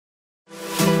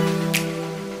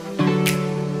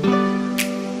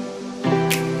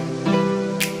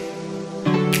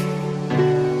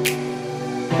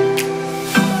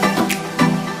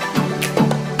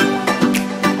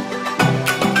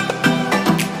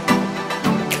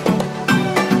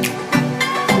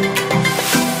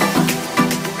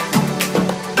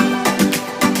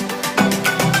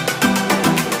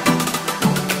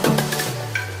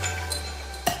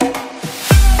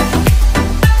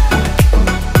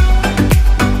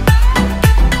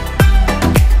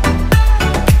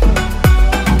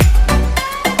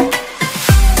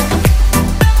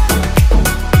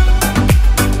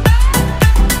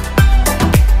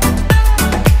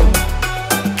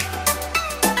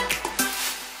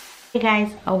Hey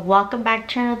guys, welcome back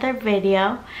to another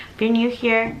video. If you're new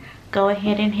here, go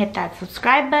ahead and hit that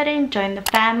subscribe button, join the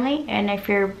family, and if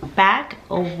you're back,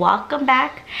 welcome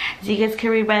back. As you guys can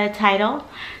read by the title,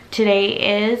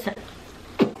 today is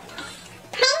prank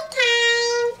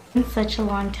time. It's been such a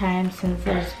long time since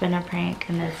there's been a prank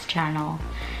in this channel,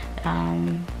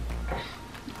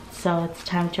 so it's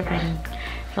time to bring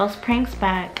those pranks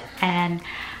back. And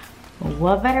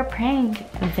what better prank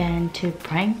than to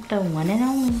prank the one and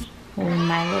only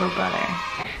my little brother,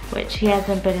 which he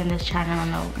hasn't been in this channel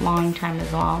in a long time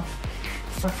as well,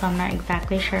 so I'm not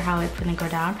exactly sure how it's gonna go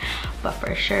down, but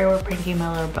for sure we're pranking my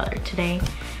little brother today.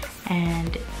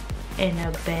 And in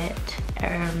a bit,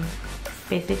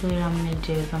 basically what I'm gonna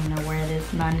do is I'm gonna wear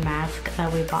this nun mask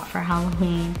that we bought for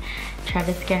Halloween, try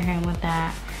to scare him with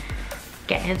that,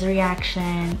 get his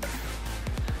reaction,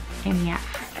 and yeah,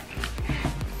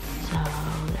 so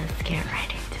let's get right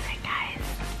into it, guys.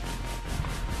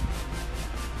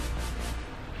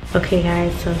 Okay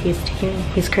guys, so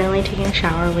he's currently taking a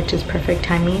shower, which is perfect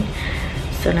timing,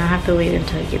 so now I have to wait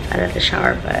until he gets out of the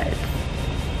shower, but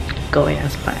going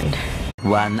as planned.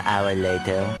 1 hour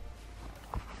later.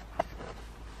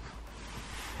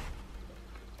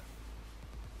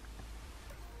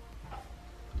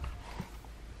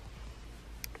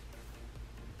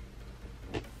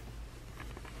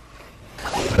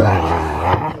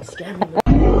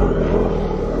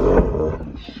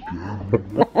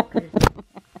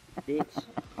 Bitch.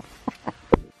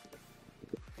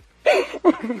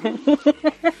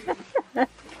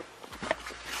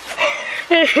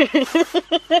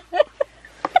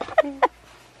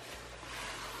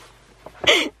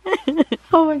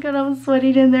 Oh my god, I was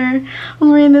sweating in there. I was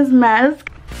wearing this mask.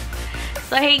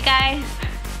 So hey guys,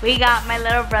 we got my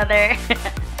little brother.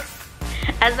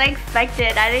 As I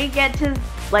expected, I didn't get to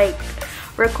like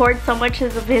record so much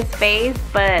of his face,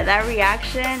 but that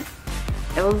reaction,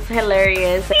 it was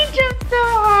hilarious. He jumped so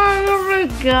hard, oh my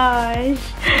gosh.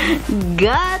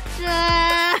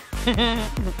 Gotcha!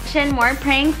 More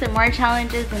pranks and more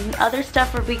challenges and other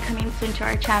stuff will be coming soon to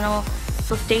our channel,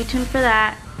 so stay tuned for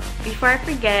that. Before I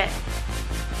forget,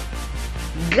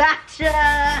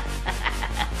 gotcha!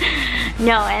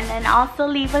 No, and then also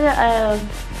leave a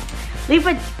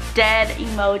dead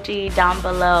emoji down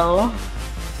below.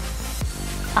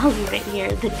 I'll leave it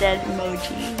here, the dead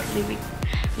emoji.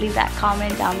 Leave that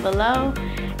comment down below.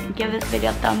 Give this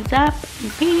video a thumbs up.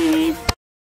 Peace.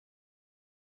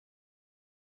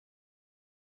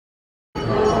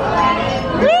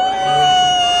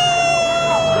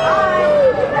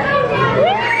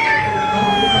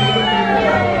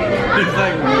 He's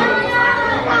like,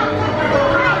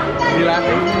 you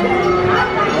laughing?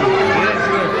 Yes,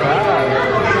 you're proud.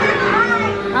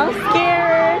 I'm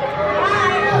scared.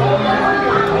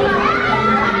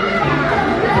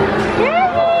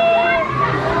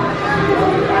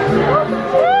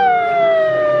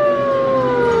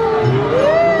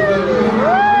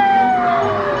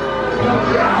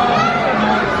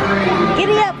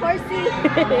 Giddy up, horsey.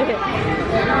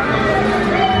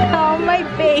 Oh, my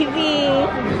baby.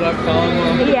 Is that calm?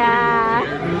 Yeah.